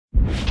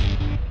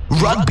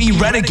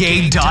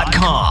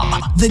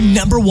RugbyRenegade.com, the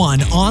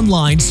 #1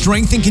 online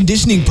strength and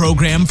conditioning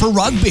program for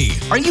rugby.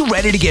 Are you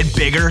ready to get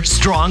bigger,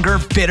 stronger,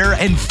 fitter,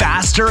 and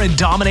faster and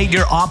dominate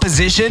your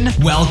opposition?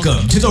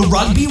 Welcome to the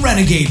Rugby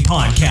Renegade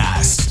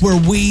Podcast,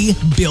 where we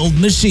build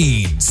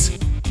machines.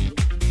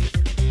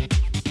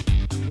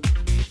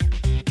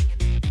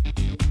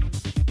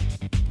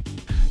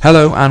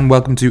 Hello and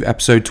welcome to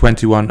episode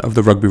 21 of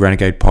the Rugby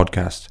Renegade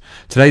podcast.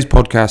 Today's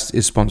podcast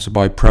is sponsored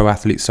by Pro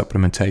Athlete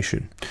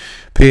Supplementation.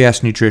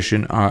 PAS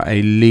Nutrition are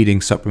a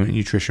leading supplement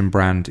nutrition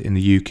brand in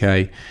the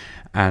UK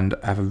and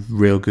have a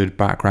real good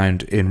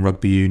background in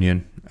rugby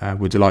union.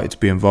 We're delighted to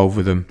be involved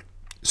with them.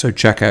 So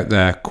check out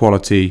their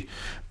quality,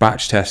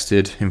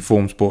 batch-tested,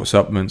 informed sport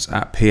supplements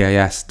at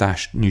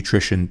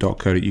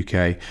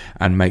pas-nutrition.co.uk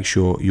and make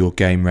sure you're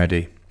game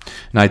ready.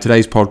 Now,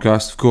 today's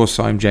podcast, of course,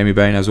 I'm Jamie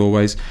Bain as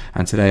always,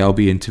 and today I'll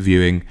be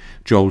interviewing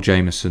Joel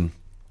Jamieson,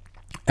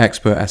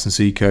 expert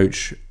S&C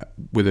coach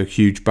with a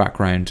huge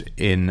background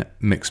in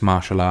mixed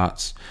martial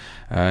arts.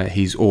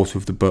 He's author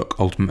of the book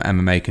Ultimate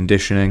MMA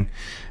Conditioning,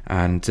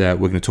 and we're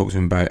going to talk to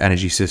him about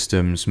energy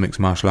systems, mixed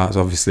martial arts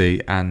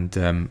obviously,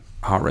 and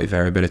heart rate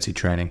variability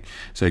training.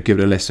 So give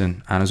it a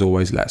listen, and as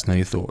always, let us know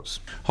your thoughts.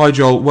 Hi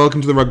Joel,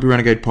 welcome to the Rugby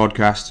Renegade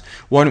podcast.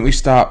 Why don't we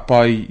start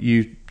by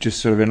you just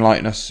sort of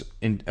enlighten us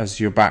as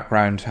to your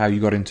background, how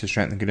you got into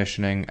strength and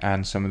conditioning,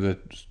 and some of the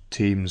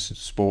teams,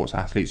 sports,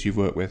 athletes you've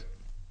worked with.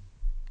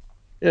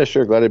 Yeah,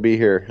 sure. Glad to be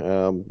here.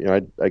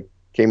 I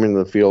came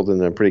into the field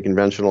in a pretty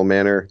conventional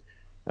manner.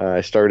 I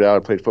started out,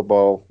 I played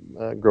football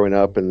growing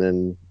up, and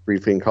then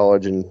briefly in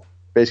college, and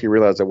basically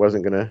realized I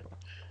wasn't gonna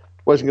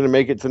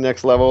make it to the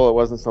next level. It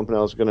wasn't something I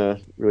was gonna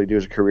really do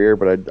as a career,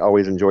 but I'd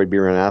always enjoyed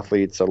being around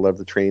athletes. I loved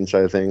the training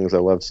side of things. I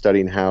loved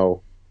studying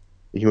how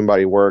the human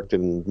body worked,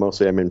 and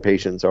mostly I'm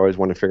impatient, so I always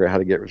wanted to figure out how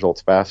to get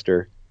results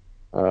faster.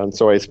 And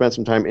so I spent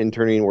some time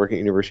interning, working at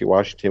University of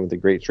Washington with a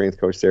great strength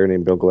coach there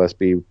named Bill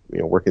Gillespie.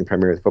 Working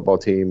primarily with the football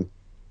team.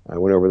 I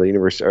went over to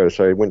the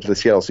I went to the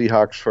Seattle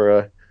Seahawks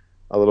for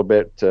a little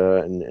bit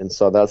and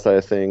saw that side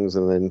of things,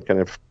 and then kind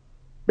of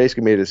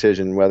basically made a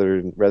decision rather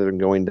than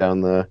going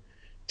down the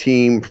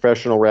team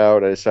professional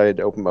route. I decided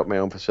to open up my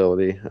own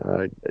facility.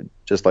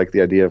 Just like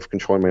the idea of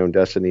controlling my own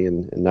destiny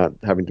and not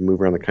having to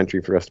move around the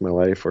country for the rest of my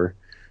life, or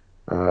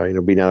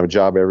being out of a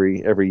job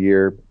every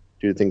year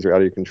due to things that are out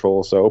of your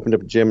control. So I opened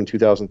up a gym in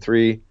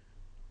 2003,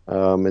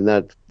 and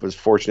that was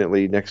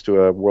fortunately next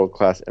to a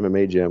world-class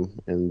MMA gym,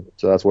 and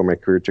so that's where my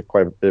career took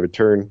quite a bit of a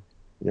turn.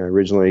 I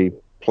originally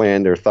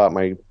planned or thought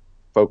my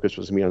focus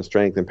was going to be on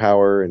strength and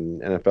power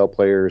and NFL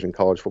players and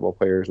college football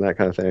players and that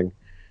kind of thing.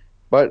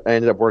 But I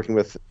ended up working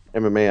with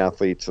MMA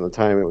athletes. At the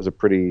time, it was a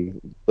pretty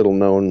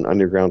little-known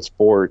underground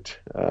sport,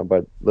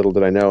 but little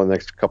did I know in the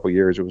next couple of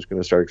years it was going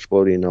to start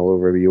exploding all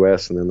over the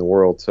U.S. and then the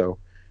world. So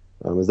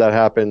as that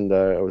happened,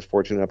 I was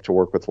fortunate enough to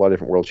work with a lot of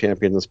different world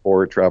champions in the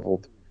sport,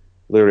 traveled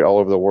literally all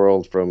over the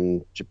world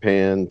from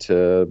Japan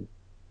to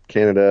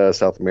Canada,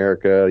 South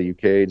America,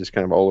 UK, just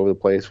kind of all over the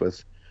place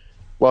with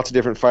lots of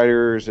different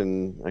fighters.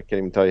 And I can't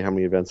even tell you how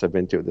many events I've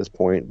been to at this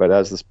point. But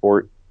as the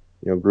sport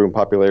grew in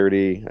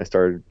popularity, I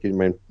started getting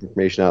my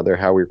information out there,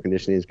 how we were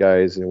conditioning these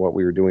guys and what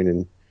we were doing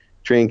in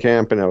training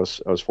camp. And I was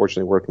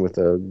fortunately working with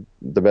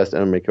the best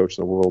MMA coach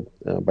in the world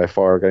by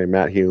far, a guy named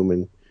Matt Hume,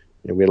 and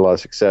we had a lot of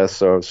success.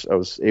 So I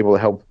was able to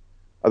help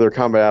other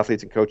combat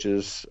athletes and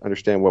coaches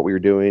understand what we were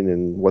doing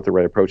and what the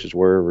right approaches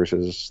were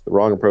versus the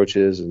wrong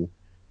approaches, and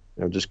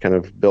just kind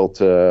of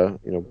built a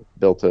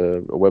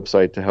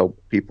website to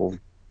help people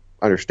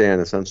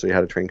understand essentially how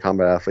to train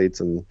combat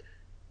athletes. And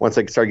once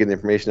I started getting the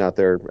information out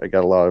there, I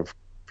got a lot of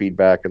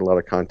feedback and a lot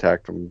of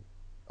contact from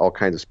all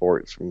kinds of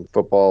sports, from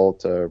football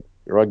to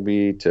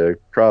rugby to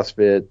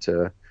CrossFit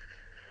to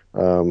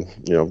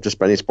just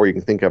about any sport you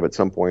can think of. At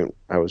some point,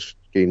 I was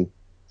getting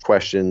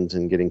questions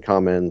and getting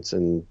comments,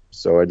 and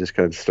so I just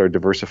kind of started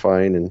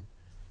diversifying. And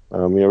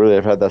really,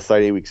 I've had that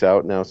site 8 weeks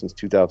out now since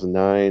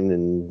 2009,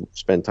 and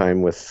spent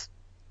time with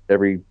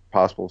every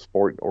possible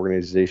sport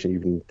organization you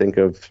can think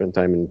of. Spent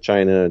time in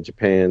China,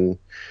 Japan,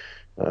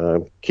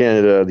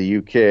 Canada, the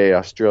UK,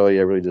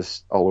 Australia, really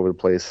just all over the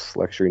place,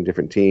 lecturing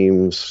different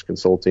teams,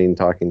 consulting,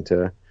 talking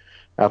to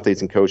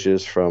athletes and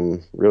coaches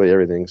from really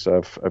everything.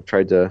 So I've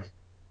tried to,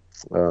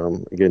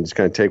 again, just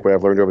kind of take what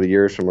I've learned over the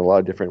years from a lot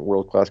of different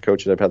world-class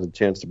coaches I've had the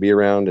chance to be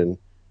around, and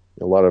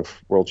a lot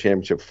of world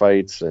championship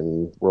fights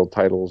and world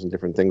titles and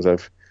different things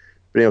I've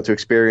been able to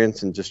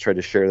experience, and just try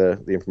to share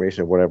the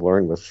information of what I've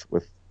learned with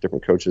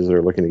different coaches that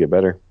are looking to get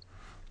better.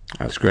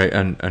 That's great,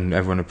 and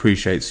everyone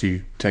appreciates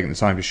you taking the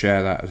time to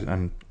share that,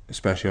 and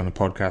especially on the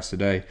podcast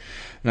today.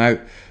 Now,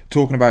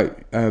 talking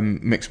about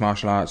mixed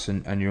martial arts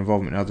and your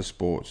involvement in other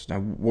sports, now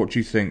what do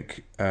you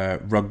think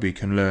rugby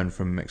can learn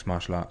from mixed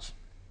martial arts?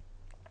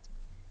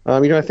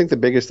 I think the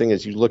biggest thing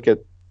is you look at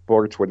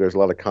sports where there's a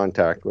lot of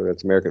contact, whether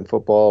it's American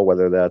football,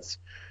 whether that's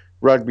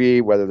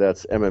rugby, whether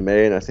that's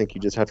MMA, and I think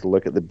you just have to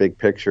look at the big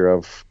picture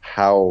of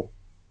how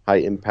high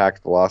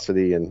impact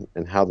velocity and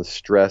how the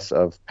stress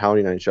of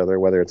pounding on each other,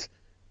 whether it's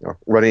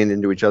running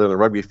into each other in the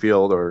rugby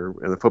field or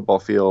in the football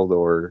field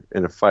or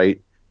in a fight,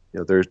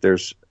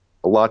 there's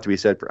a lot to be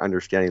said for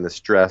understanding the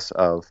stress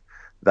of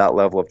that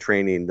level of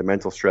training, the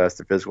mental stress,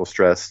 the physical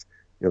stress,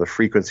 the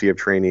frequency of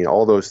training.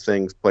 All those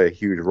things play a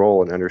huge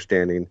role in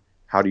understanding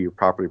how do you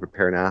properly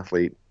prepare an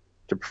athlete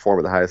to perform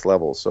at the highest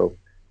level. So,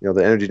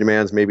 the energy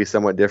demands may be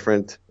somewhat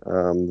different.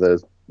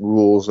 The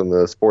rules and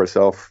the sport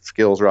itself,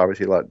 skills are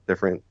obviously a lot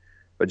different,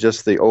 but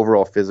just the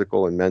overall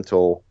physical and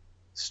mental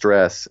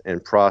stress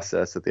and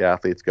process that the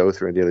athletes go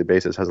through on a daily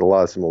basis has a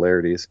lot of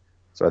similarities.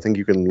 So I think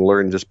you can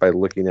learn just by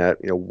looking at,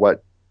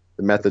 what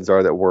the methods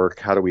are that work.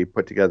 How do we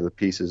put together the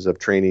pieces of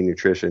training,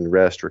 nutrition,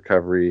 rest,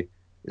 recovery,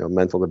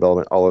 mental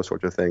development, all those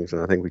sorts of things.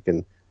 And I think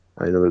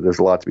I know that there's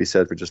a lot to be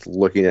said for just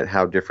looking at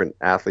how different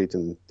athletes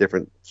in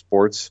different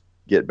sports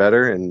get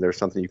better. And there's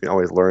something you can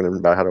always learn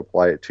about how to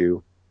apply it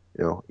to,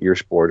 your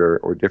sport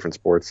or different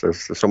sports.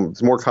 There's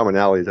more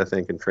commonalities, I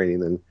think, in training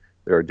than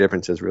there are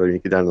differences, really, when you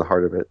get down to the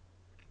heart of it.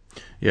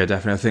 Yeah,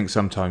 definitely. I think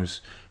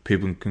sometimes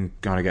people can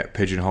kind of get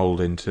pigeonholed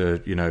into,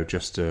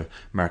 just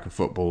American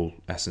football,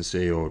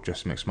 S&C, or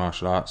just mixed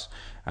martial arts.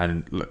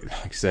 And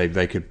like I say,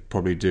 they could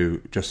probably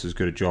do just as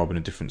good a job in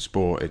a different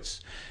sport.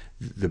 It's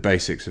the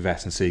basics of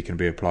S&C can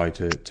be applied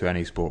to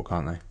any sport,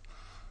 can't they?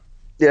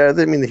 Yeah,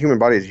 I mean, the human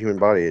body is a human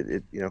body.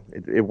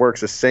 It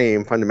works the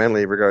same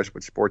fundamentally regardless of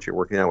what sports you're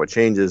working on. What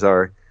changes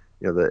are,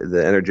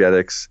 the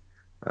energetics,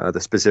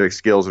 the specific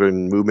skills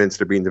and movements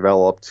that are being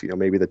developed,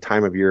 maybe the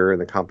time of year and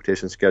the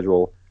competition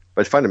schedule.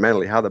 But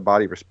fundamentally, how the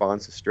body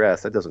responds to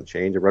stress, that doesn't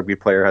change. A rugby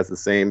player has the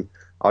same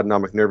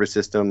autonomic nervous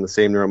system, the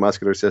same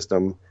neuromuscular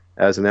system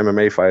as an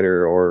MMA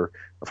fighter or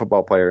a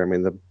football player. I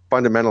mean, the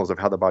fundamentals of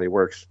how the body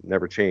works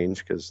never change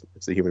because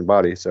it's the human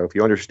body. So if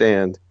you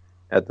understand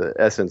at the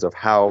essence of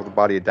how the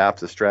body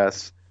adapts to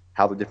stress,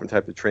 how the different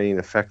types of training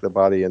affect the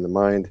body and the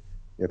mind,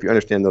 if you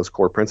understand those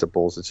core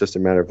principles, it's just a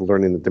matter of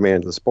learning the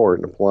demands of the sport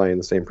and applying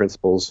the same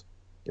principles,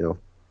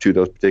 to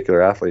those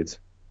particular athletes.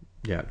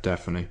 Yeah,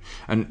 definitely.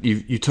 And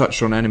you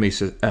touched on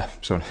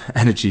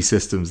energy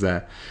systems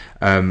there,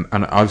 and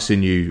I've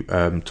seen you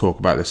talk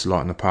about this a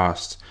lot in the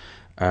past.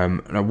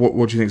 Now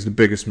what do you think is the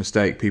biggest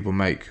mistake people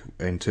make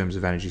in terms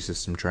of energy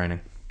system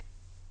training?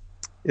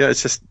 Yeah,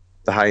 it's just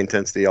the high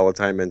intensity all the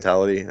time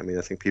mentality. I mean,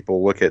 I think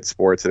people look at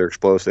sports that are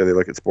explosive. They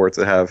look at sports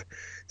that have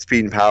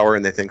speed and power,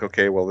 and they think,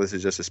 okay, well, this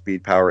is just a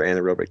speed, power,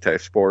 anaerobic type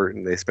sport,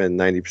 and they spend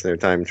 90% of their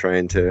time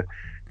trying to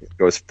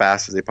go as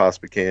fast as they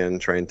possibly can,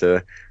 trying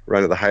to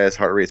run at the highest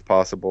heart rates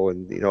possible,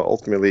 and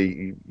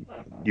ultimately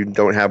you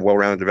don't have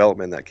well-rounded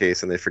development in that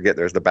case, and they forget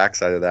there's the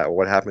backside of that.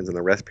 What happens in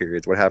the rest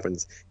periods? What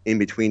happens in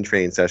between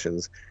training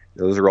sessions?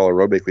 Those are all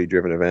aerobically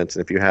driven events,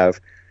 and if you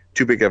have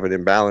too big of an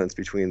imbalance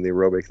between the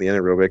aerobic and the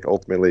anaerobic,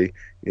 ultimately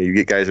you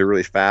get guys that are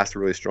really fast,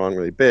 really strong,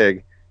 really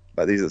big,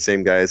 but these are the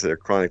same guys that are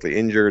chronically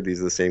injured. These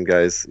are the same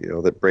guys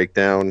that break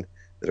down,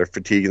 that are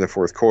fatigued in the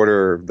fourth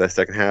quarter or the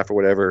second half or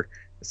whatever.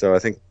 So I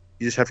think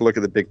you just have to look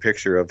at the big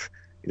picture of,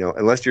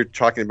 unless you're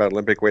talking about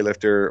Olympic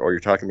weightlifter or you're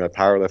talking about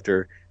power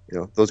lifter,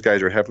 those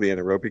guys are heavily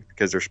anaerobic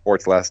because their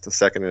sports last a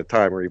second at a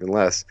time or even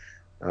less.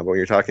 But when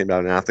you're talking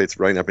about an athlete's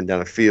running up and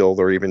down a field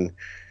or even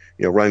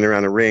running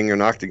around a ring or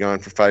an octagon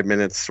for 5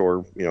 minutes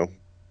or,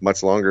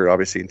 much longer,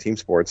 obviously in team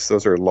sports,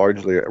 those are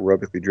largely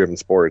aerobically driven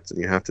sports. And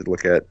you have to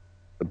look at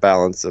the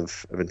balance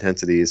of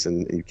intensities,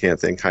 and you can't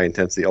think high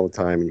intensity all the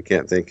time, and you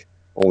can't think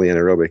only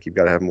anaerobic. You've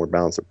got to have a more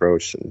balanced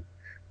approach. And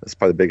that's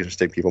probably the biggest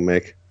mistake people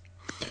make.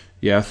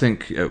 Yeah, I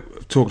think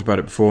I've talked about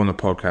it before on the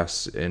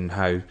podcast in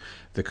how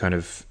the kind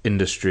of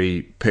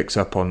industry picks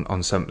up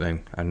on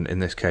something, and in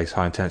this case,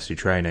 high intensity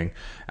training,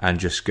 and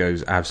just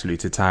goes absolutely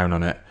to town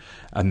on it.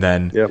 And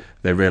then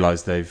they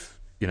realise they've,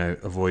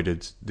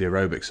 avoided the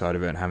aerobic side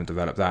of it and haven't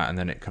developed that, and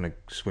then it kind of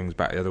swings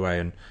back the other way.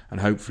 And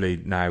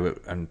hopefully now,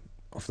 and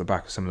off the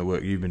back of some of the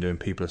work you've been doing,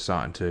 people are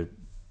starting to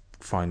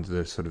find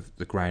the sort of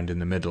the ground in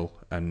the middle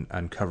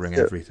and covering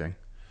everything.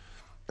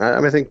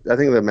 I think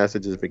the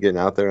message has been getting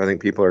out there. I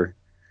think people are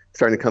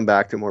starting to come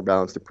back to a more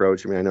balanced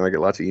approach. I mean, I know I get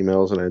lots of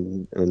emails,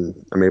 and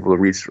I'm able to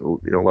reach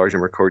a large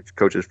number of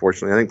coaches.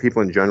 Fortunately, I think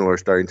people in general are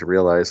starting to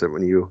realize that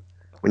when you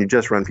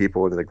just run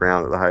people into the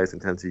ground at the highest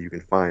intensity you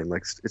can find,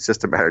 like, it's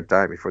just a matter of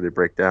time before they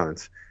break down.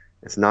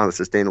 It's not a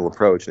sustainable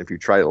approach, and if you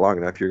try it long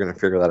enough, you're going to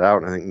figure that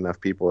out. And I think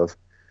enough people have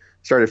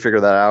started to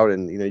figure that out.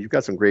 And you've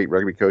got some great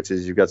rugby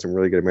coaches, you've got some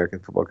really good American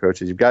football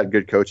coaches, you've got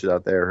good coaches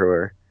out there who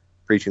are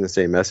preaching the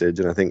same message.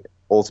 And I think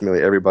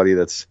ultimately everybody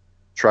that's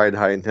tried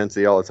high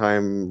intensity all the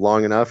time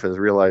long enough has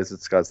realized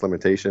it's got its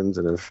limitations,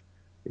 and have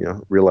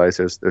realized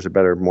there's a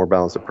better, more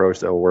balanced approach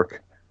that will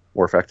work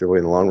more effectively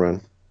in the long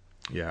run.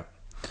 Yeah.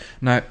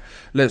 Now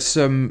let's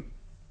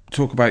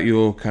talk about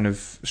your kind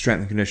of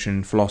strength and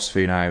conditioning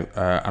philosophy now.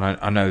 And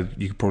I know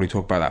you could probably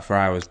talk about that for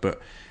hours, but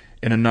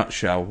in a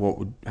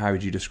nutshell, how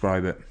would you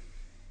describe it?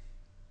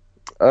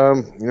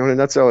 In a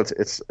nutshell,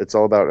 it's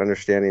all about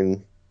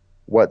understanding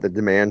what the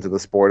demands of the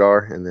sport are,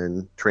 and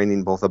then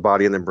training both the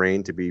body and the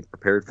brain to be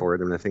prepared for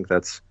it. And I think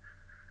that's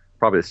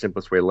probably the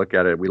simplest way to look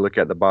at it. We look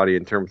at the body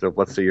in terms of,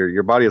 let's say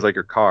your body is like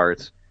your car.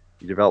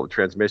 You develop the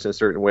transmission a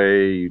certain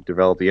way, you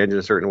develop the engine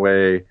a certain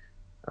way,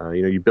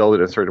 you build it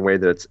in a certain way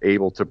that it's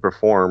able to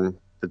perform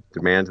the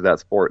demands of that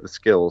sport, the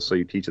skills. So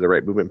you teach the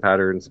right movement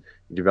patterns,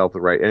 you develop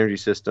the right energy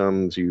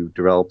systems, you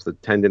develop the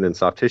tendon and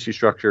soft tissue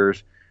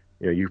structures.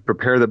 You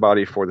prepare the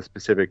body for the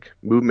specific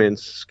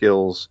movements,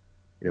 skills,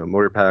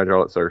 motor patterns,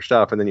 all that sort of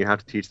stuff. And then you have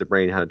to teach the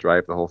brain how to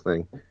drive the whole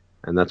thing.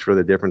 And that's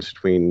really the difference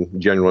between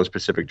general and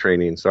specific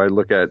training. So I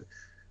look at,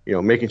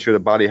 making sure the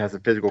body has the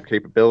physical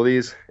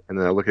capabilities, and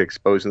then I look at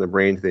exposing the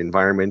brain to the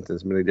environment and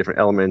as many different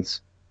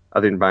elements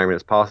of the environment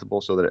as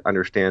possible so that it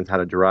understands how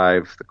to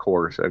drive the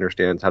course,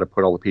 understands how to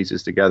put all the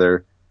pieces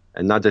together,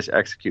 and not just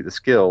execute the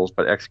skills,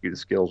 but execute the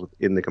skills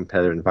within the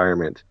competitive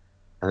environment.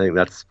 I think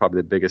that's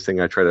probably the biggest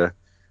thing I try to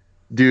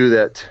do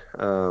that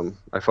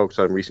I focus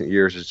on in recent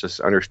years is just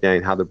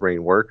understanding how the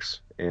brain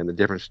works and the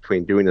difference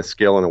between doing a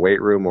skill in a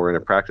weight room or in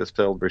a practice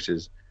field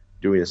versus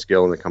doing a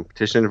skill in the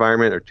competition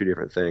environment are two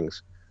different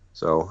things.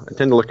 So I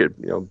tend to look at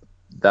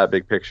that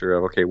big picture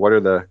of, okay, what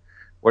are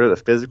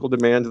the physical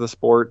demands of the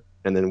sport,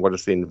 and then what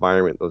is the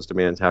environment those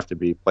demands have to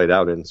be played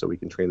out in, so we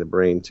can train the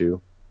brain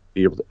to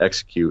be able to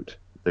execute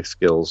the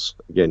skills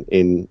again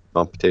in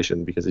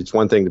competition. Because it's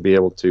one thing to be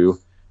able to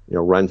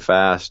run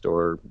fast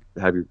or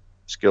have your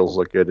skills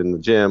look good in the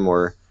gym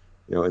or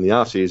in the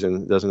off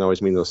season. It doesn't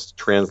always mean those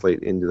translate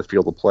into the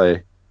field of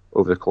play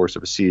over the course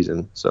of a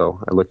season.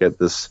 So I look at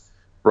this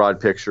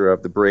broad picture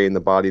of the brain, the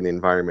body, and the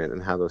environment,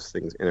 and how those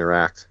things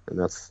interact, and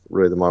that's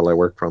really the model I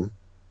work from.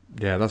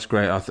 Yeah, that's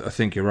great. I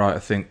think you're right. I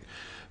think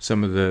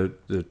some of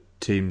the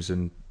teams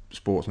and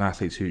sports and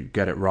athletes who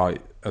get it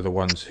right are the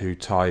ones who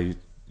tie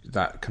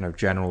that kind of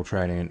general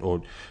training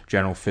or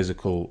general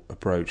physical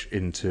approach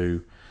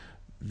into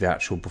the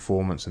actual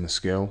performance and the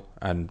skill.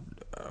 And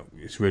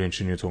it's really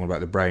interesting you're talking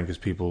about the brain, because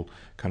people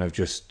kind of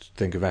just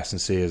think of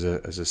S&C as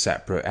a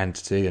separate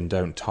entity and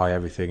don't tie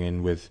everything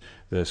in with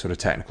the sort of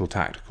technical,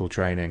 tactical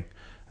training.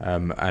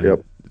 And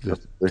yep.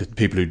 the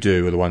people who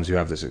do are the ones who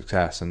have the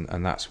success,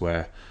 and that's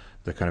where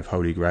the kind of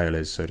holy grail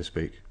is, so to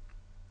speak.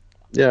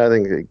 Yeah, I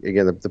think,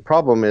 again, the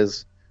problem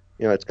is,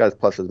 it's got its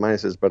pluses and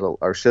minuses, but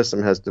our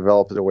system has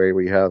developed in a way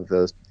where you have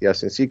the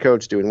S&C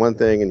coach doing one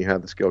thing and you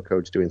have the skill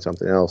coach doing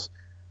something else.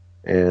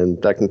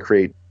 And that can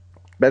create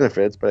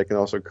benefits, but it can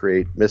also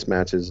create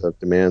mismatches of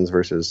demands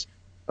versus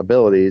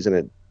abilities, and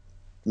it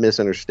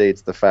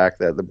misunderstates the fact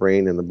that the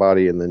brain and the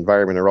body and the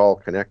environment are all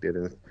connected.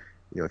 And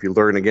if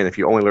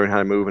you only learn how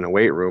to move in a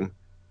weight room,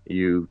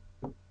 you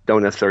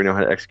don't necessarily know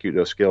how to execute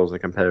those skills in a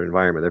competitive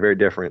environment. They're very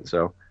different.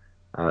 So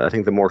I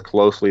think the more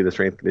closely the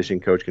strength conditioning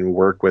coach can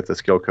work with the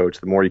skill coach,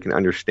 the more you can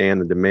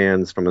understand the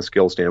demands from a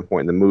skill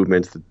standpoint, the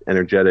movements, the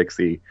energetics,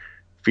 the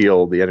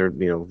field, the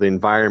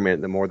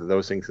environment. The more that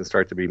those things can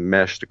start to be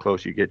meshed, the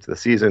closer you get to the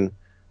season,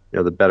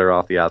 the better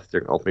off the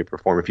athlete can ultimately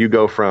perform. If you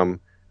go from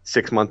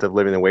 6 months of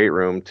living in the weight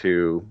room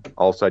to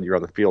all of a sudden you're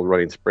on the field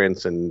running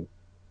sprints and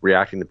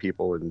reacting to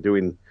people and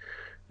doing,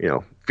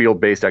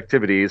 field-based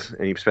activities,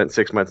 and you've spent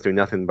 6 months doing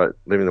nothing but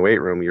living in the weight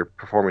room, your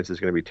performance is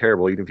going to be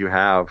terrible. Even if you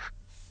have,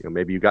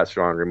 maybe you got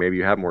stronger, maybe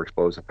you have more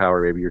explosive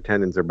power, maybe your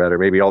tendons are better,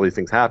 maybe all these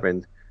things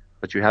happened,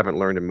 but you haven't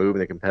learned to move in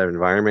the competitive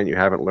environment. You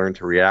haven't learned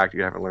to react.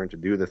 You haven't learned to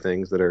do the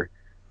things that are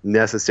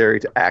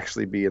necessary to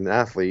actually be an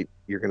athlete.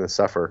 You're going to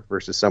suffer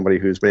versus somebody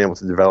who's been able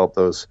to develop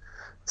those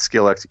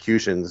skill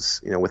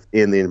executions,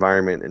 within the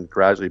environment and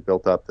gradually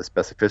built up the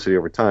specificity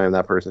over time.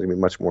 That person's going to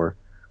be much more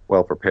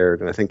well prepared.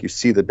 And I think you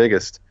see the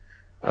biggest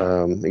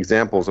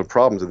examples of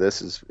problems of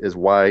this is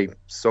why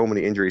so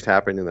many injuries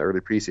happen in the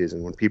early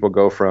preseason. When people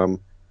go from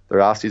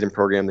their off-season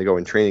program, they go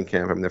in training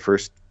camp. I mean, the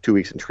first 2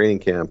 weeks in training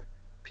camp,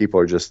 people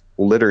are just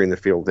littering the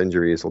field with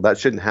injuries. Well, that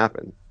shouldn't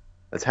happen.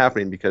 That's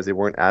happening because they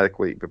weren't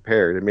adequately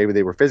prepared. And maybe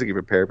they were physically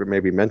prepared, but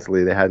maybe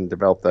mentally they hadn't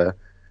developed the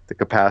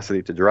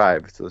capacity to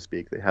drive, so to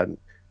speak. They hadn't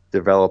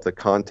developed the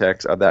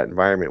context of that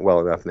environment well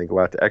enough, and they go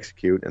out to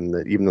execute. And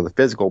that even though the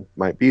physical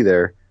might be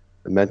there,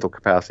 the mental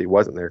capacity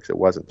wasn't there because it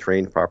wasn't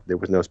trained properly. There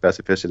was no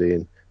specificity,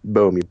 and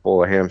boom, you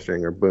pull a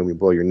hamstring, or boom, you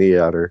blow your knee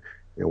out, or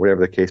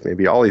whatever the case may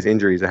be. All these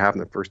injuries that happen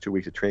the first 2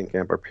 weeks of training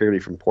camp are purely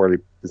from poorly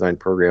designed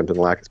programs and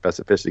lack of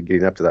specificity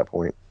getting up to that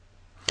point.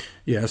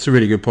 Yeah, that's a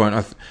really good point.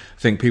 I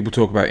think people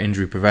talk about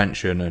injury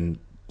prevention and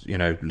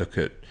look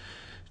at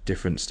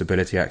different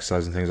stability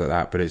exercise and things like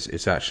that, but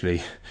it's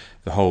actually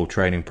the whole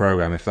training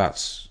program. If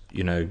that's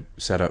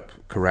set up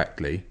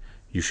correctly,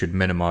 you should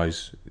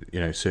minimize,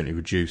 certainly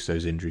reduce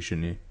those injuries,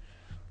 shouldn't you?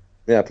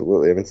 Yeah,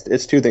 absolutely. I mean,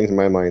 it's two things in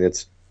my mind.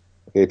 It's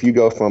okay, if you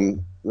go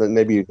from,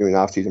 maybe you're doing an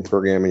off-season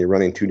program and you're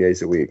running 2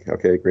 days a week.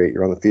 Okay, great.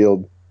 You're on the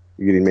field.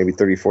 You're getting maybe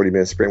 30, 40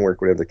 minutes sprint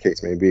work, whatever the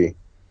case may be.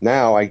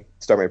 Now I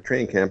start my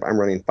training camp. I'm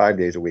running 5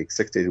 days a week,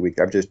 6 days a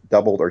week. I've just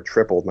doubled or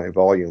tripled my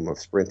volume of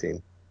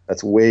sprinting.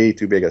 That's way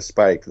too big a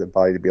spike for the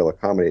body to be able to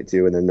accommodate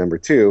to. And then number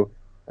two,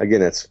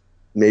 again, it's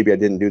maybe I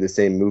didn't do the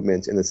same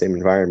movements in the same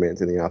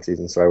environment in the off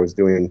season. So I was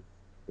doing,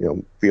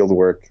 field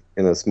work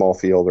in a small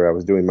field, or I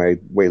was doing my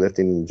weightlifting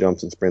and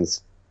jumps and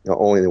sprints,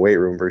 only in the weight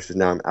room, versus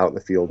now I'm out in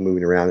the field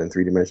moving around in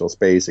three-dimensional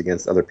space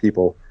against other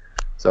people.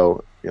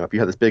 So, if you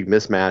have this big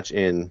mismatch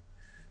in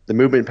the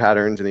movement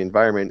patterns and the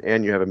environment,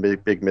 and you have a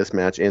big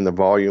mismatch in the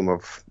volume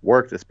of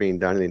work that's being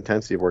done and the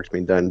intensity of work that's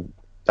being done,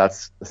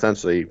 that's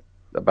essentially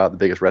about the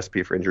biggest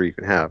recipe for injury you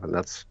can have, and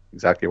that's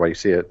exactly why you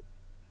see it.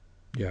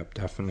 Yeah,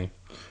 definitely.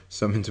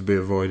 Something to be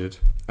avoided.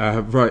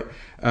 Right.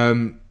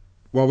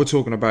 While we're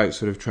talking about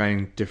sort of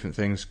training different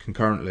things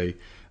concurrently,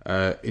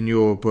 in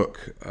your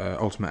book,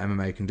 Ultimate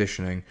MMA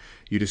Conditioning,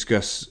 you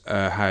discuss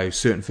how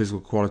certain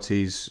physical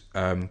qualities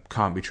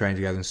can't be trained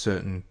together and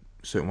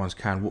certain ones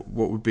can.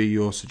 What would be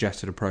your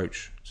suggested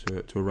approach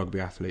to a rugby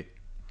athlete?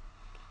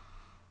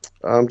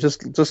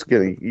 Just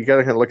again, you got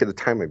to kind of look at the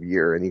time of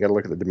year, and you got to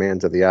look at the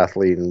demands of the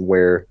athlete and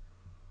where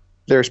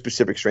their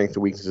specific strengths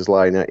and weaknesses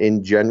lie. Now,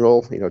 in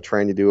general,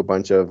 trying to do a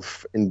bunch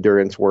of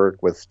endurance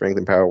work with strength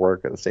and power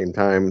work at the same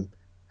time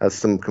has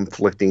some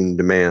conflicting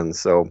demands.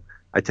 So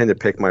I tend to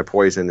pick my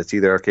poison. It's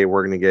either, okay,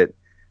 we're going to get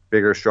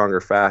bigger, stronger,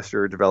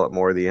 faster, develop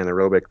more of the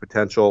anaerobic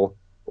potential,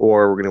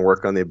 or we're going to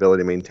work on the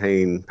ability to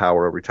maintain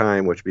power over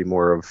time, which would be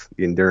more of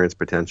the endurance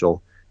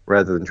potential,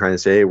 rather than trying to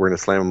say, hey, we're going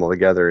to slam them all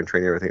together and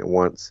train everything at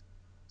once.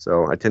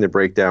 So I tend to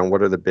break down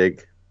what are the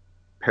big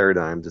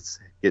paradigms. It's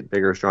get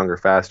bigger, stronger,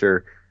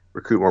 faster,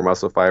 recruit more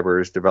muscle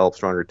fibers, develop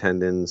stronger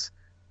tendons,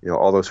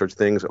 all those sorts of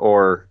things,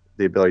 or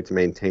the ability to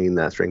maintain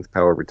that strength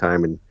power over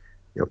time, and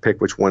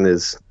pick which one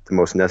is the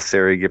most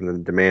necessary given the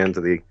demands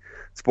of the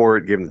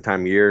sport, given the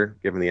time of year,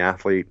 given the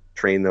athlete,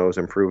 train those,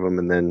 improve them,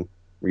 and then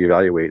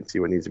reevaluate and see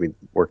what needs to be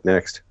worked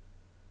next.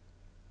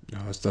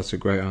 Oh, that's a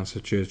great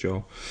answer. Cheers,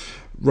 Joel.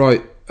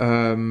 Right.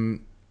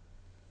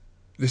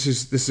 This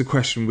is a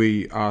question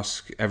we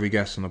ask every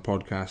guest on the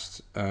podcast.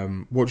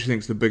 What do you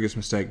think is the biggest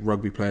mistake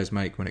rugby players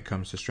make when it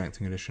comes to strength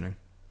and conditioning?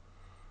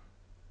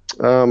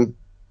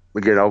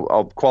 Again,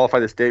 I'll qualify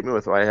the statement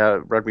with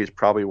rugby is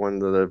probably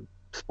one of the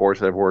sports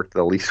that I've worked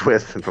the least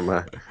with from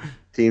a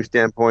team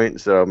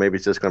standpoint. So maybe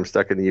it's just because I'm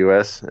stuck in the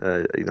U.S.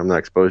 I'm not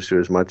exposed to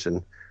it as much,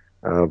 and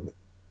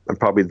I'm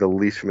probably the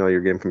least familiar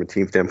again from a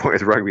team standpoint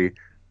with rugby.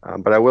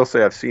 But I will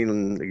say I've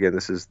seen, again,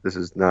 this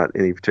is not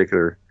any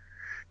particular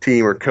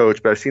team or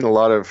coach, but I've seen a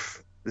lot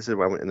of this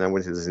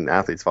is an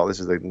athlete's fault. This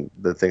is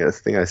the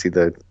thing I see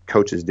the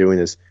coaches doing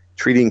is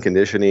treating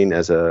conditioning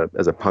as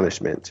a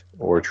punishment,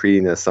 or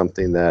treating as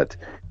something that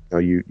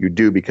you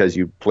do because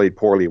you played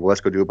poorly. Well,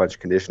 let's go do a bunch of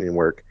conditioning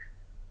work.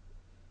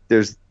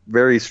 There's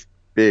very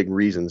big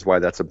reasons why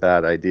that's a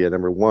bad idea.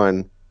 Number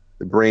one,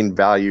 the brain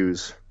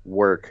values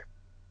work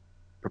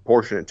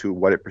proportionate to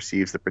what it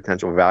perceives the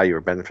potential value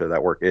or benefit of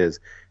that work is.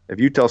 If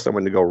you tell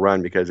someone to go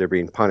run because they're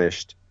being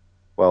punished,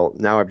 well,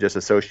 now I've just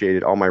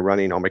associated all my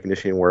running, all my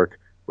conditioning work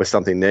with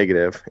something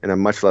negative, and I'm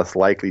much less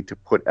likely to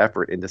put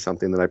effort into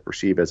something that I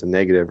perceive as a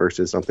negative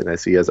versus something I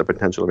see as a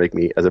potential to make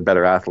me as a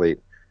better athlete.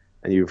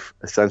 And you've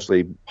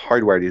essentially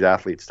hardwired these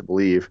athletes to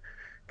believe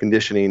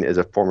conditioning is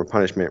a form of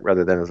punishment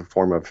rather than as a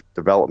form of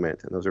development.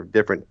 And those are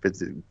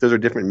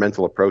different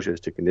mental approaches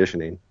to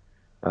conditioning.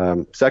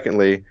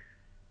 Secondly,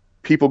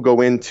 people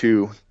go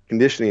into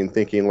conditioning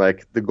thinking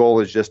like the goal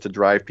is just to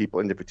drive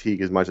people into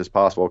fatigue as much as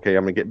possible. Okay,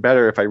 I'm going to get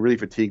better if I really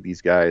fatigue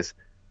these guys.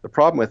 The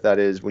problem with that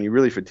is when you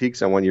really fatigue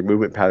someone, your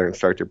movement patterns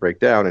start to break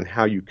down, and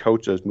how you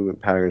coach those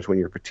movement patterns when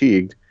you're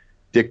fatigued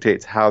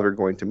dictates how they're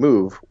going to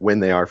move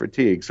when they are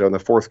fatigued. So in the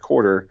fourth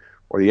quarter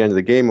or the end of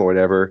the game or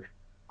whatever,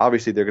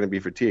 obviously they're going to be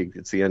fatigued.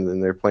 It's the end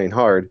and they're playing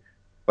hard,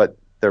 but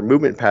their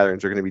movement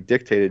patterns are going to be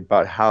dictated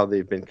by how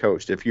they've been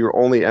coached. If your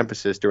only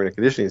emphasis during a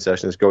conditioning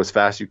session is go as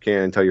fast as you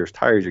can until you're as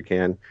tired as you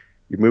can,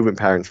 your movement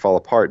patterns fall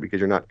apart because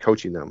you're not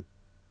coaching them.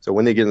 So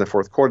when they get in the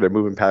fourth quarter, their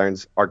movement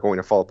patterns are going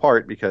to fall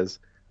apart because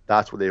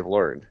that's what they've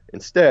learned.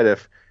 Instead,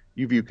 if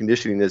you view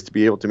conditioning as to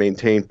be able to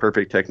maintain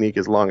perfect technique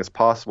as long as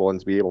possible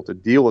and to be able to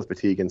deal with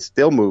fatigue and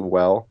still move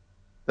well,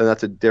 then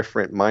that's a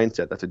different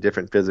mindset. That's a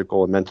different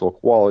physical and mental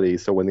quality.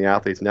 So when the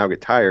athletes now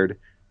get tired,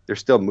 they're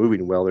still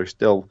moving well. They're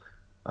still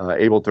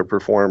able to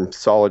perform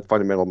solid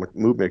fundamental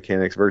movement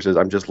mechanics versus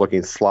I'm just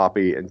looking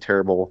sloppy and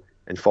terrible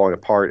and falling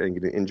apart and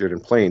getting injured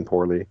and playing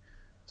poorly.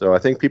 So I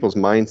think people's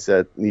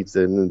mindset needs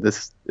to, and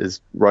this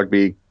is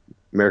rugby,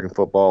 American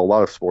football, a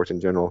lot of sports in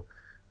general,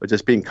 but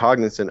just being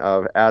cognizant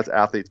of as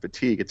athletes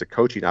fatigue, it's a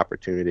coaching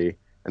opportunity.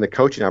 And the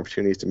coaching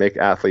opportunity is to make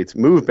athletes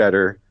move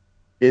better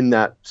in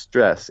that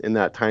stress, in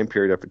that time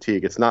period of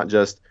fatigue. It's not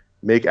just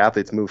make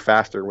athletes move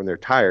faster when they're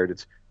tired.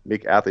 It's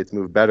make athletes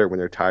move better when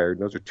they're tired.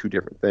 And those are two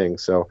different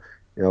things. So,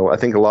 I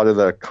think a lot of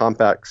the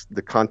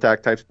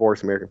contact type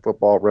sports, American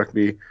football,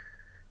 rugby,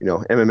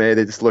 MMA,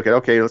 they just look at,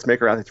 okay, let's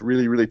make our athletes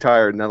really, really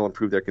tired, and that'll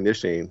improve their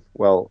conditioning.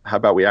 Well, how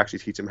about we actually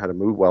teach them how to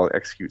move well and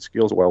execute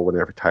skills well when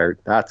they're tired?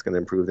 That's going to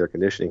improve their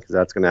conditioning because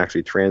that's going to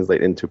actually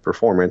translate into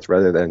performance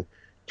rather than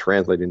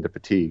translate into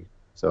fatigue.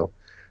 So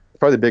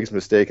probably the biggest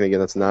mistake, and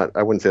again,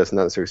 I wouldn't say that's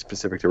not necessarily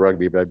specific to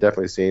rugby, but I've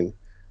definitely seen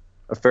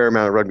a fair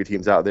amount of rugby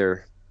teams out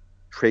there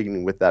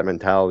training with that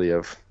mentality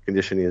of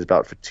conditioning is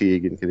about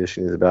fatigue and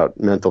conditioning is about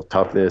mental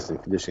toughness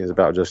and conditioning is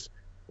about just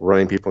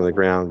running people on the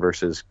ground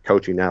versus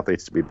coaching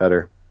athletes to be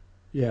better.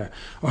 Yeah,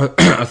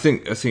 I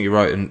think you're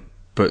right,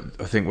 but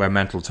I think where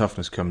mental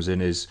toughness comes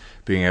in is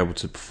being able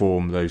to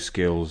perform those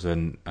skills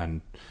and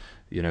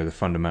the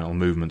fundamental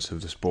movements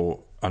of the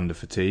sport under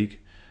fatigue.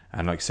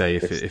 And like say,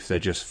 if they're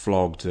just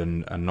flogged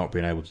and not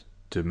being able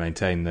to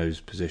maintain those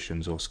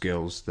positions or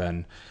skills,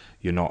 then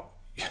you're not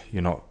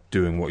you're not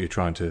doing what you're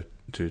trying to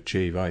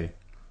achieve, are you?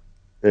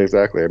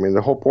 Exactly. I mean,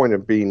 the whole point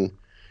of being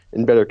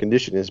in better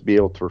condition is to be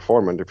able to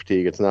perform under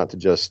fatigue. It's not to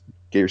just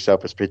get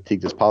yourself as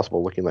fatigued as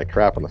possible, looking like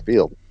crap on the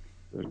field.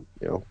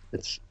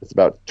 It's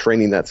about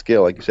training that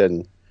skill, like you said.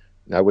 And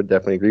I would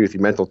definitely agree with you.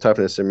 Mental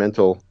toughness and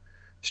mental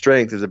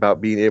strength is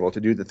about being able to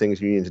do the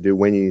things you need to do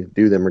when you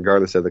do them,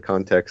 regardless of the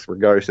context,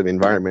 regardless of the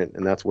environment.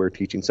 And that's where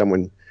teaching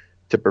someone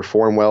to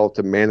perform well,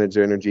 to manage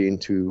their energy,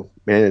 and to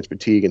manage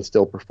fatigue and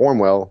still perform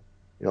well,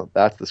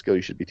 that's the skill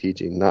you should be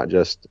teaching, not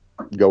just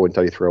go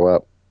until you throw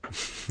up.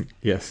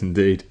 Yes,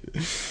 indeed.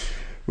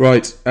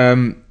 Right.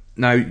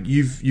 Now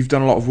you've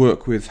done a lot of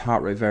work with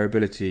heart rate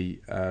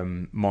variability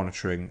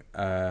monitoring.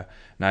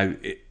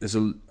 There's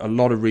a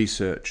lot of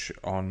research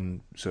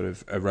on sort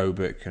of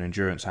aerobic and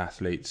endurance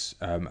athletes,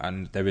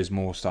 and there is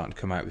more starting to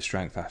come out with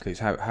strength athletes.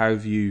 How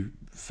have you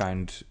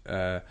found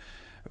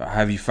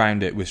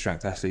it with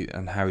strength athletes,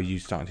 and how are you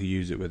starting to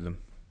use it with them?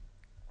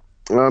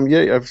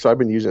 I've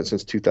been using it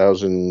since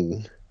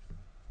 2002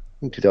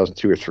 or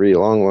 2003, a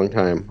long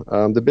time.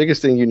 The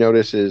biggest thing you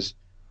notice is,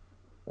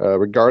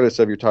 regardless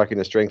of you're talking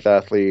a strength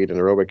athlete, an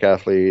aerobic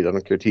athlete, I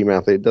don't care, team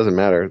athlete, it doesn't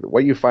matter.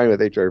 What you find with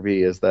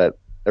HRV is that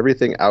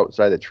everything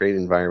outside the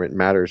training environment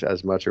matters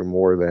as much or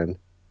more than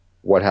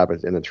what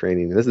happens in the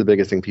training. And this is the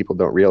biggest thing people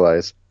don't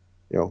realize.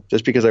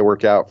 Just because I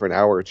work out for an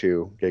hour or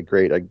two, okay,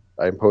 great.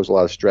 I impose a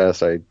lot of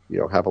stress. I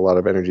have a lot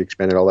of energy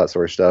expended, all that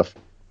sort of stuff.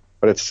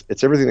 But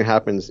it's everything that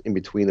happens in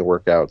between the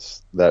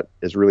workouts that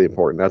is really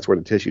important. That's where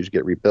the tissues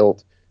get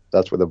rebuilt.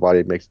 That's where the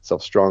body makes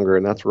itself stronger,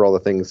 and that's where all the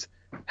things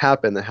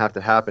happen that have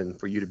to happen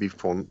for you to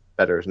perform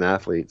better as an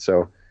athlete.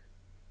 So,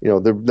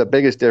 the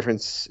biggest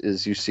difference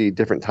is you see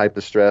different types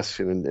of stress.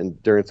 In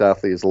endurance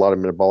athletes, a lot of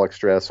metabolic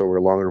stress over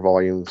longer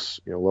volumes,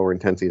 lower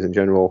intensities in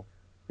general.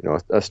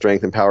 A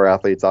strength and power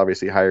athletes,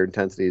 obviously higher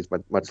intensities,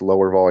 but much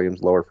lower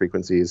volumes, lower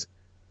frequencies.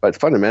 But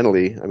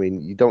fundamentally, I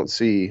mean, you don't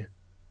see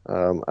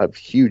a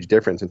huge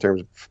difference in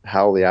terms of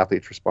how the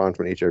athletes respond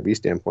from an HRV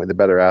standpoint. The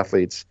better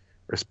athletes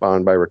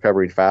respond by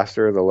recovering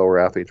faster. The lower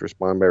athletes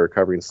respond by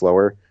recovering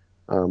slower.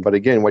 But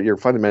again, what you're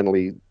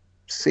fundamentally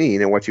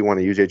seeing, and what you want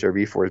to use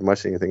HRV for as much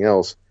as anything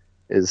else,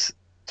 is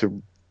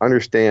to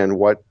understand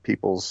what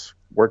people's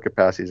work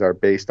capacities are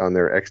based on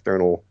their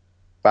external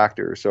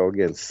factors. So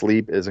again,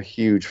 sleep is a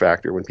huge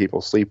factor. When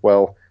people sleep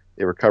well,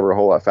 they recover a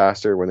whole lot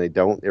faster. When they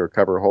don't, they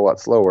recover a whole lot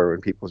slower.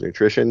 When people's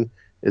nutrition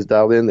is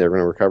dialed in, they're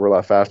going to recover a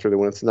lot faster than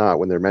when it's not.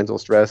 When their mental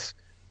stress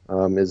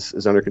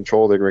is under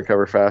control, they're going to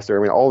recover faster.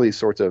 I mean, all these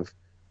sorts of,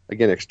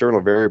 again,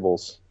 external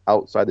variables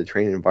outside the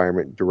training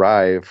environment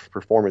drive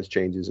performance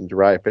changes and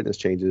drive fitness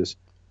changes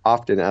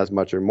often as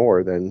much or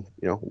more than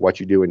what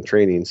you do in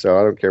training. So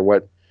I don't care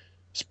what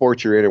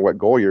sport you're in or what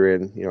goal you're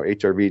in,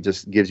 HRV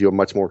just gives you a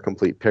much more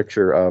complete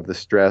picture of the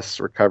stress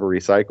recovery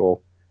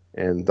cycle,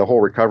 and the whole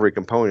recovery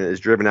component is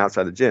driven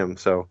outside the gym.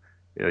 So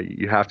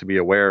you have to be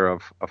aware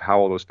of how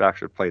all those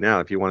factors are playing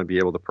out if you want to be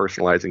able to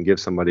personalize and give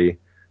somebody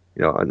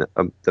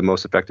the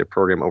most effective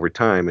program over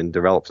time, and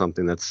develop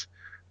something that's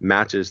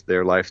matches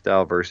their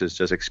lifestyle versus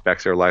just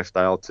expects their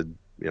lifestyle to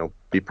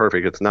be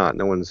perfect. It's not.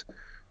 No one's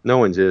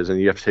is, and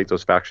you have to take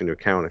those factors into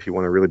account if you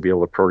want to really be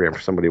able to program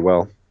for somebody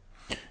well.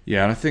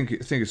 Yeah, and I think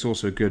it's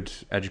also a good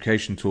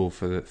education tool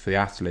for the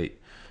athlete.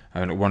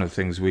 And one of the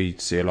things we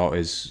see a lot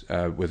is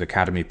with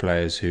academy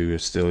players who are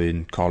still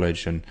in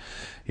college and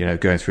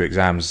going through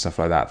exams and stuff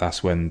like that.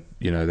 That's when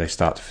they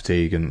start to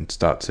fatigue and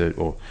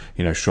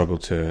struggle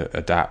to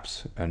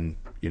adapt and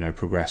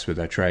progress with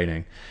their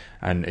training.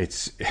 And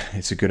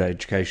it's a good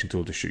education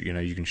tool to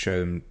you can show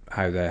them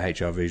how their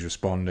HRV is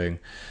responding,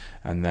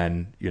 and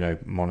then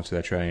monitor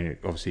their training.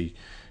 Obviously,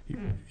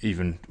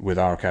 even with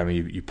our academy,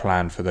 you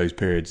plan for those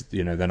periods.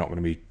 They're not going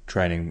to be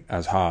training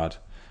as hard,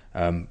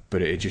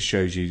 but it just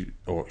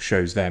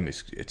shows them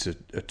it's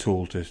a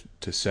tool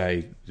to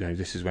say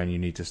this is when you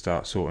need to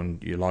start sorting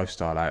your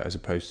lifestyle out, as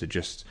opposed to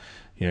just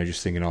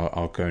thinking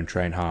I'll go and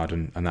train hard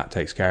and that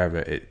takes care of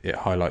it. It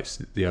highlights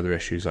the other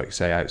issues, like you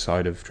say,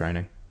 outside of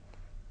training.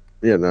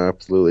 Yeah, no,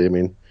 absolutely. I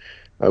mean,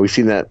 we've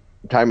seen that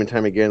time and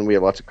time again. We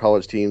have lots of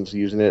college teams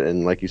using it,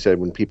 and like you said,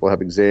 when people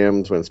have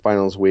exams, when it's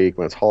finals week,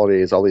 when it's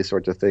holidays, all these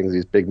sorts of things,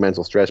 these big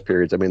mental stress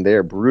periods, I mean, they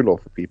are brutal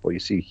for people. You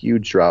see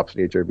huge drops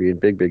in HRV and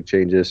big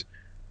changes,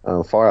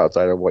 far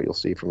outside of what you'll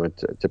see from a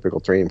typical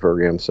training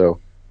program.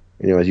 So,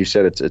 as you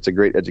said, it's a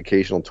great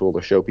educational tool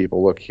to show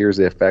people, look, here's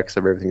the effects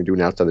of everything you're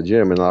doing outside the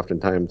gym, and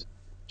oftentimes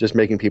just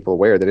making people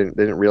aware. They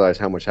didn't realize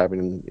how much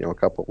having a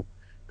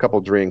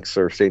couple drinks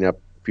or staying up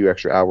a few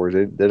extra hours,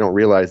 they don't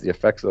realize the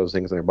effects of those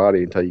things on their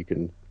body until you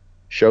can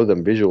show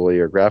them visually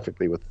or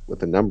graphically with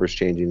the numbers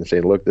changing and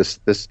say, look, this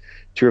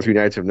 2 or 3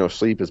 nights of no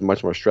sleep is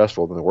much more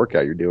stressful than the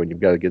workout you're doing. You've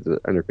got to get it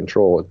under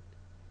control.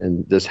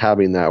 And just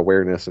having that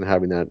awareness and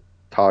having that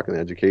talk and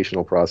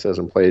educational process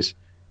in place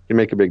can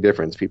make a big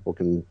difference. People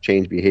can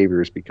change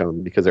behaviors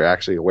because they're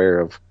actually aware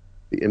of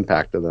the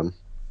impact of them.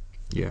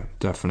 Yeah,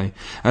 definitely.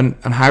 And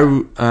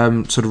how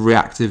sort of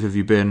reactive have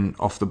you been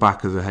off the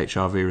back of the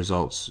HRV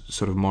results,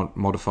 sort of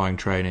modifying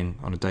training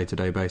on a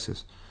day-to-day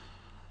basis?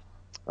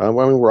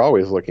 We're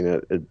always looking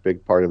at a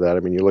big part of that.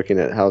 I mean, you're looking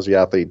at how's the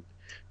athlete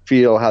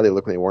feel, how they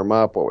look when they warm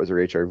up, what was their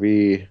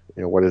HRV,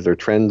 what has their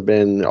trend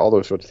been, all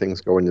those sorts of things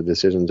go into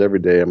decisions every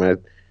day. I mean,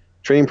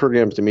 training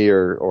programs to me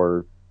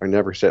are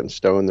never set in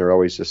stone. They're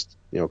always just,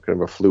 kind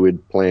of a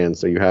fluid plan.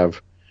 So you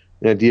have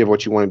an idea of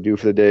what you want to do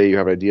for the day. You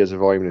have ideas of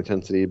volume and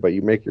intensity, but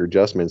you make your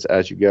adjustments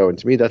as you go. And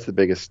to me, that's the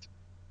biggest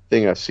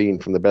thing I've seen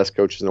from the best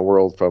coaches in the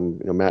world, from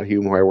Matt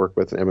Hume, who I work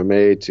with in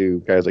MMA, to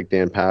guys like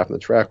Dan Paff in the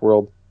track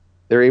world.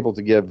 They're able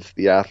to give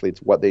the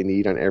athletes what they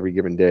need on every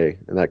given day.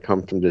 And that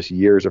comes from just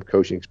years of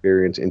coaching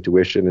experience,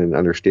 intuition, and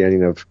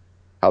understanding of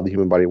how the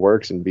human body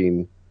works, and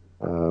being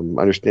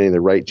understanding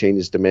the right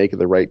changes to make at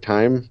the right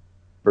time,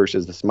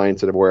 versus this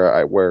mindset of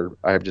where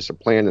I have just a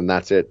plan and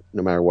that's it,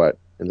 no matter what.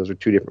 And those are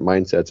two different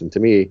mindsets. And to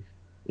me,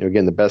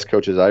 again, the best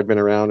coaches I've been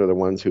around are the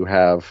ones who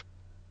have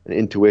an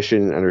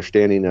intuition and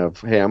understanding of,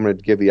 hey, I'm going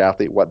to give the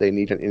athlete what they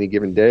need on any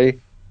given day,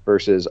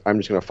 versus I'm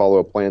just going to follow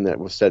a plan that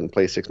was set in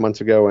place 6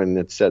 months ago and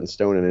it's set in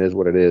stone and it is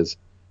what it is.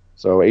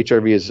 So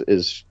HRV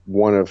is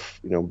one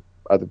of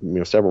other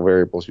several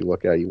variables you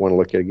look at. You want to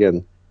look at,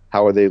 again,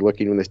 how are they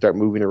looking when they start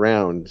moving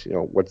around?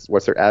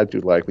 What's their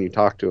attitude like when you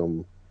talk to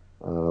them?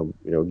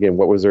 Again,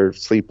 what was their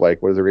sleep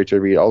like? What is their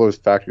HRV? All those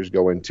factors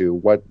go into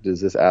what does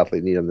this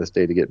athlete need on this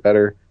day to get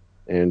better.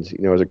 And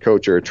as a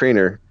coach or a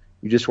trainer,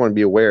 you just want to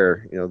be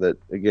aware, that,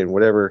 again,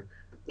 whatever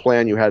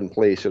plan you had in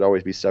place should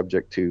always be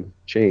subject to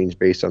change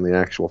based on the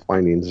actual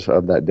findings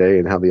of that day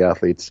and how the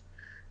athlete's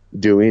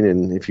doing.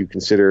 And if you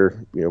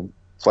consider,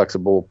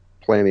 flexible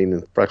planning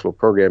and flexible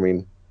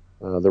programming,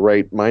 the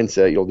right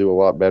mindset, you'll do a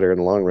lot better in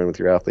the long run with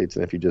your athletes.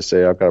 And if you just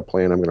say, I've got a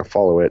plan, I'm going to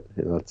follow it,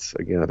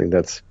 I think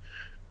that's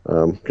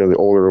kind of the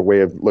older way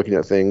of looking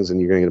at things, and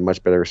you're going to get a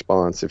much better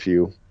response if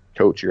you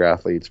coach your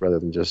athletes rather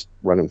than just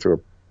run them through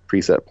a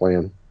preset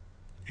plan.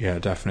 Yeah,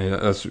 definitely.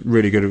 That's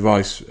really good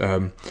advice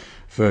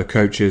for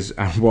coaches.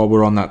 And while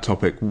we're on that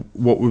topic,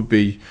 what would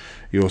be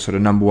your sort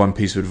of number one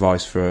piece of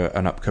advice for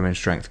an upcoming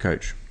strength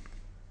coach?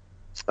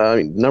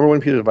 Number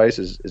one piece of advice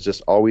is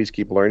just always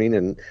keep learning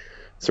and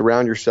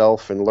surround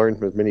yourself and learn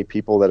from as many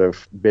people that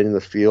have been in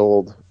the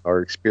field, are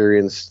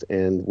experienced,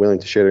 and willing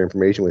to share their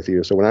information with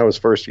you. So when I was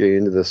first getting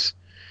into this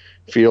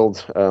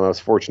field, I was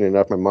fortunate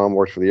enough, my mom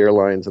worked for the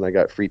airlines, and I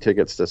got free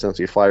tickets to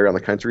essentially fly around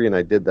the country, and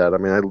I did that. I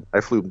mean,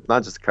 I flew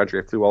not just the country,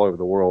 I flew all over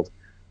the world.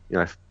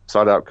 I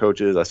sought out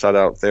coaches, I sought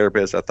out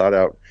therapists, I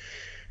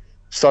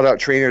sought out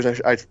trainers.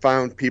 I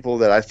found people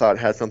that I thought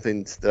had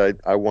something that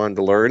I wanted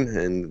to learn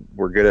and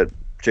were good at a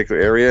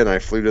particular area, and I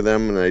flew to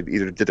them, and I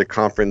either did a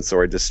conference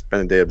or I just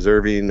spent a day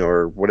observing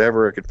or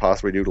whatever I could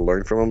possibly do to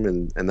learn from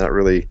them, and that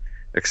really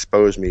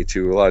exposed me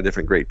to a lot of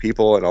different great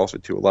people, and also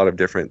to a lot of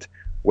different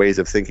ways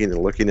of thinking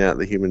and looking at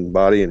the human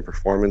body and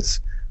performance.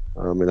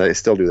 And I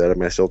still do that. I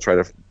mean, I still try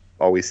to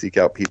always seek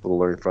out people to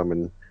learn from,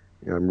 and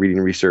I'm reading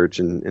research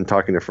and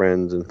talking to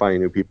friends and finding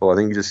new people. I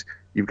think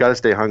you've got to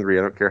stay hungry.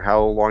 I don't care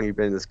how long you've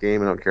been in this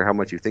game. I don't care how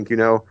much you think you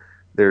know.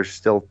 There's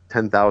still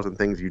 10,000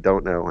 things you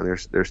don't know, and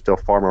there's still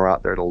far more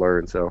out there to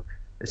learn. So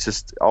it's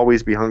just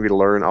always be hungry to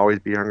learn, always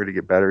be hungry to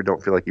get better.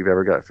 Don't feel like you've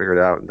ever got it figured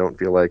out, and don't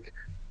feel like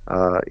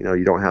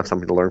you don't have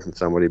something to learn from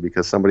somebody,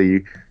 because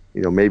somebody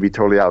maybe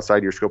totally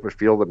outside your scope of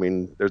field. I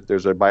mean,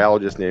 there's a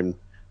biologist named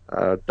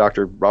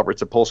Dr. Robert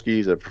Sapolsky.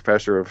 He's a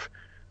professor of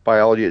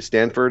biology at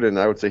Stanford, and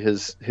I would say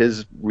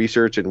his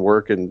research and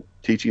work and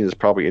teaching has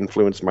probably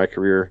influenced my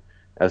career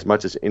as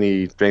much as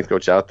any strength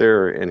coach out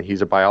there. And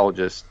he's a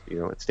biologist,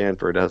 at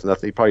Stanford.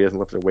 He probably hasn't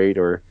lifted a weight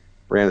or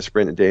ran a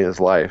sprint a day in his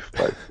life,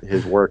 but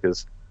his work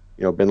has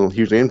been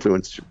hugely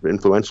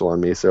influential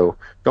on me. So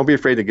don't be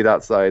afraid to get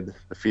outside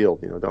the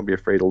field. Don't be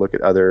afraid to look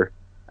at other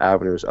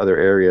avenues, other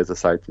areas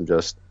aside from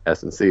just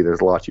S&C.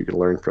 There's a lot you can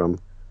learn from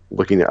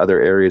looking at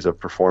other areas of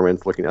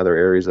performance, looking at other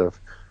areas of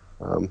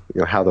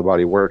how the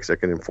body works that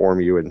can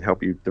inform you and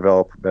help you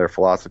develop a better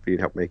philosophy and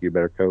help make you a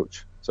better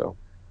coach. So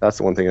that's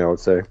the one thing I would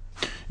say.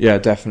 Yeah,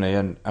 definitely.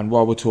 And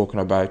while we're talking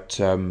about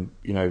sort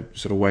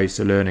of ways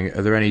to learning,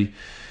 are there any,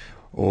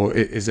 or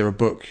is there a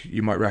book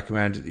you might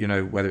recommend?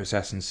 Whether it's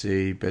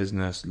S&C,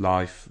 business,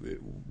 life,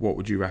 what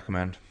would you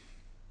recommend?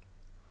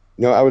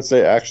 I would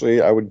say actually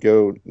I would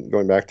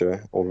going back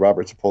to old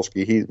Robert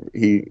Sapolsky.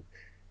 He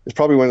is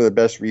probably one of the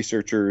best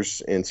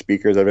researchers and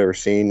speakers I've ever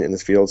seen in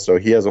this field. So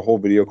he has a whole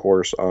video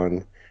course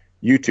on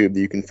YouTube that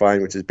you can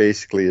find, which is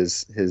basically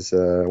his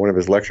one of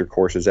his lecture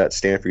courses at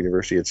Stanford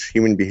University. It's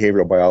human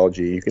behavioral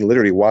biology. You can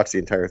literally watch the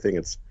entire thing.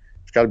 It's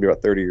got to be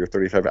about 30 or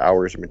 35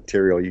 hours of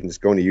material. You can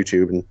just go into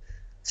YouTube and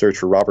search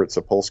for Robert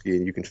Sapolsky,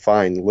 and you can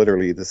find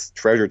literally this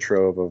treasure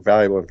trove of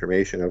valuable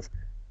information of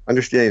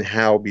understanding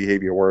how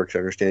behavior works,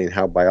 understanding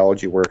how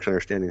biology works,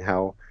 understanding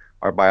how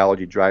our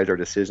biology drives our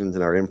decisions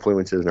and our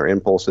influences and our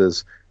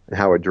impulses, and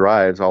how it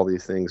drives all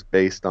these things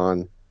based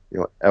on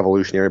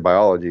evolutionary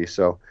biology.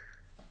 So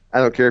I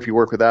don't care if you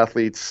work with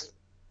athletes,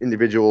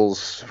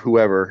 individuals,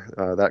 whoever,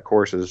 that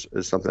course is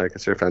something I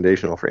consider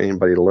foundational for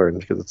anybody to learn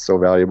because it's so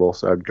valuable.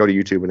 So I'd go to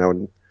YouTube and I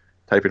would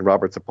type in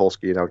Robert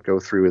Sapolsky, and I would go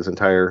through his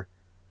entire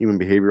human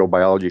behavioral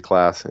biology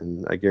class,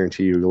 and I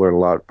guarantee you'll learn a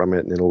lot from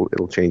it, and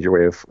it'll change your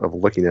way of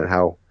looking at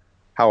how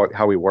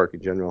we work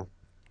in general.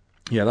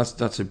 Yeah,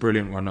 that's a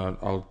brilliant one.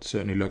 I'll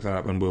certainly look that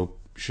up, and we'll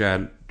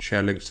share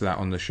links to that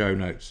on the show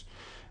notes.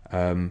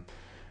 And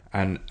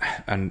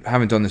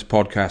having done this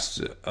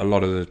podcast, a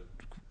lot of the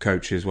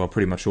coaches, well,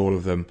 pretty much all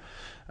of them,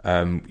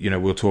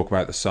 we'll talk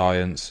about the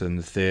science and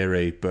the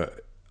theory,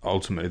 but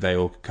ultimately they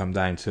all come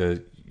down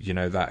to,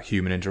 that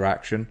human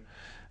interaction.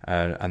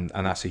 And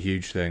that's a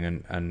huge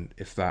thing. And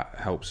if that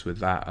helps with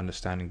that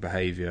understanding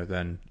behavior,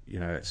 then,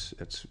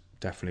 it's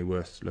definitely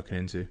worth looking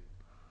into.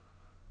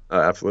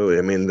 Absolutely.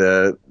 I mean,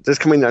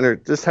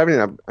 just having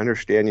an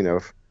understanding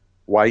of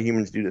why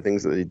humans do the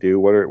things that they do.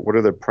 What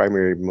are the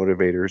primary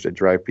motivators that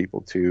drive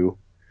people to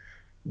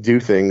do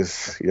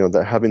things?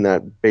 That having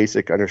that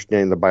basic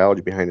understanding, the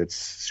biology behind it's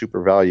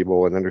super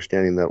valuable, and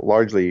understanding that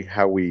largely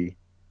how we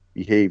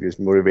behave is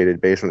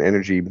motivated based on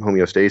energy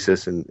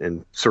homeostasis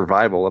and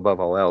survival above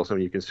all else. And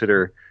when you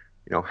consider,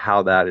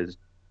 how that is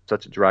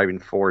such a driving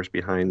force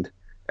behind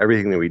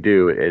everything that we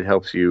do, it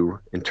helps you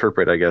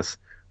interpret, I guess,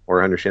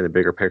 or understand the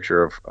bigger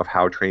picture of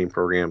how training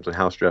programs and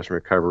how stress and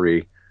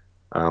recovery,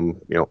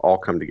 all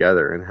come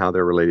together, and how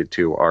they're related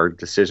to our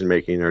decision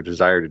making, our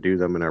desire to do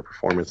them, and our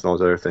performance and all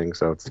those other things.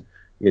 So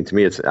to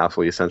me, it's an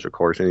absolutely essential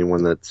course.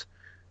 Anyone that's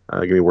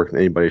going to be working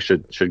with anybody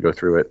should go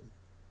through it.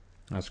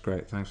 That's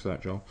great. Thanks for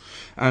that, Joel.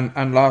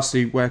 And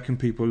lastly, where can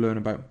people learn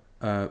about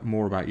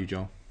more about you,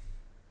 Joel?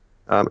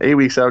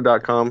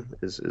 8weeksout.com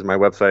is my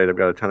website. I've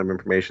got a ton of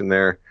information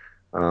there,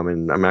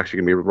 and I'm actually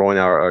going to be rolling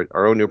out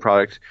our own new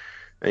product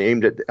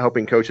aimed at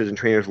helping coaches and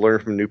trainers learn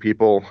from new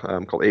people,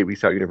 called 8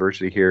 Weeks Out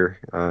University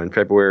here in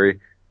February.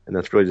 And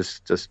that's really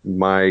just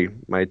my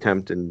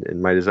attempt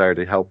and my desire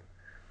to help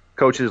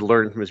coaches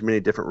learn from as many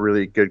different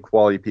really good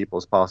quality people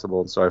as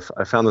possible. And so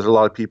I found there's a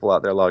lot of people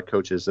out there, a lot of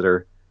coaches that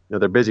are,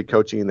 they're busy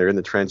coaching, they're in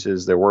the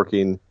trenches, they're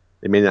working,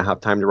 they may not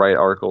have time to write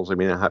articles, they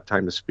may not have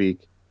time to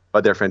speak,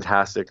 but they're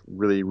fantastic,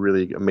 really,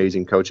 really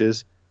amazing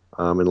coaches.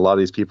 And a lot of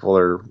these people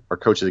are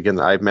coaches, again,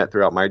 that I've met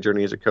throughout my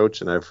journey as a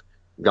coach, and I've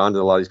gone to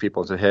a lot of these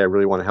people and said, hey, I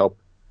really want to help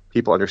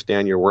people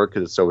understand your work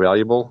because it's so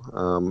valuable,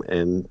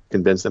 and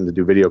convince them to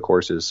do video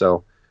courses.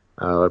 So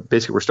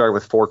basically we're starting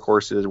with 4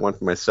 courses, one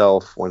for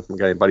myself, one from a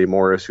guy named Buddy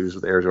Morris, who's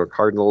with the Arizona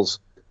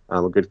Cardinals,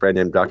 a good friend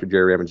named Dr.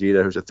 Jerry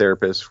Ramagita, who's a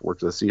therapist,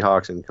 works with the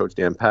Seahawks, and Coach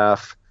Dan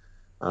Paff,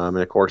 and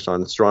a course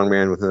on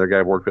strongman with another guy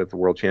I've worked with, the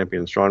world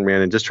champion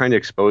strongman, and just trying to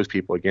expose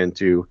people again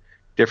to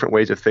different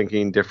ways of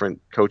thinking, different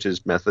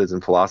coaches' methods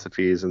and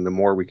philosophies. And the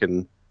more we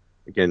can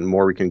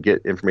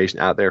get information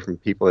out there from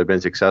people that have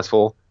been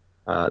successful,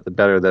 the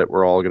better that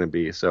we're all going to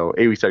be. So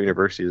 8 Weeks Out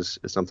University is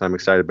something I'm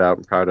excited about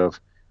and proud of.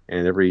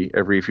 And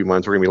every few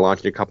months we're going to be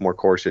launching a couple more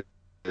courses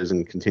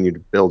and continue to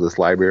build this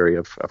library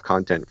of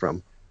content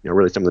from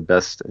really some of the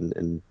best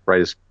and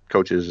brightest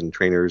coaches and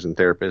trainers and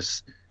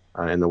therapists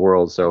in the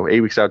world. So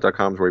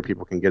 8weeksout.com is where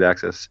people can get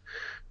access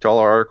to all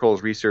our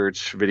articles,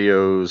 research,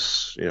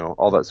 videos,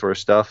 all that sort of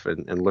stuff,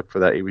 and look for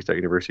that 8 Weeks Out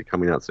University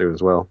coming out soon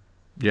as well.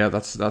 Yeah,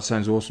 that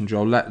sounds awesome,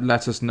 Joel.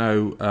 Let us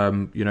know,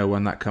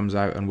 when that comes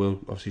out, and we'll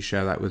obviously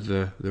share that with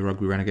the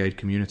Rugby Renegade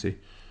community.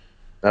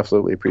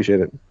 Absolutely, appreciate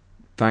it.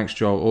 Thanks,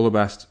 Joel. All the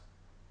best.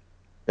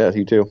 Yeah,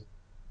 you too.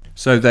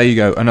 So there you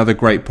go, another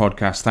great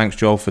podcast. Thanks,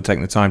 Joel, for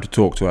taking the time to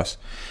talk to us.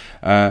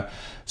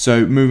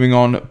 So moving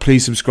on,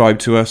 please subscribe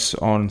to us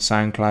on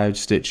SoundCloud,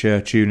 Stitcher,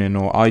 TuneIn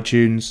or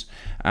iTunes,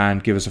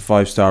 and give us a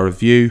 5-star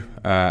review,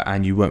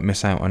 and you won't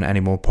miss out on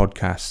any more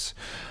podcasts.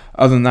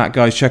 Other than that,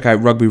 guys, check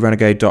out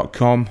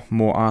rugbyrenegade.com,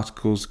 more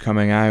articles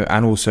coming out,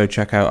 and also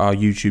check out our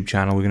YouTube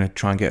channel. We're going to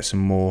try and get some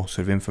more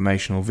sort of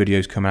informational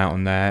videos coming out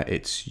on there.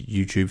 It's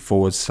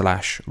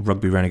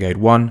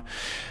YouTube/RugbyRenegade1.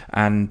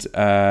 And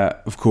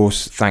of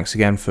course, thanks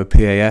again for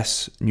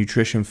PAS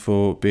Nutrition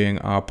for being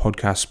our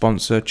podcast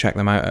sponsor. Check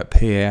them out at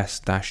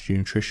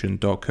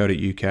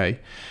pas-nutrition.co.uk,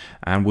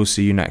 and we'll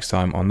see you next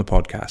time on the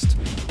podcast.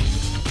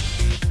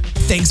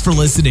 Thanks for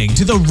listening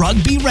to the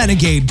Rugby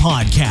Renegade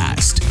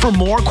podcast. For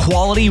more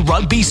quality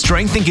rugby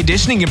strength and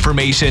conditioning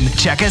information,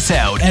 check us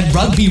out at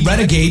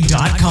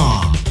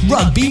rugbyrenegade.com.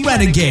 Rugby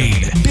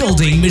Renegade,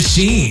 building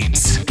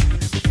machines.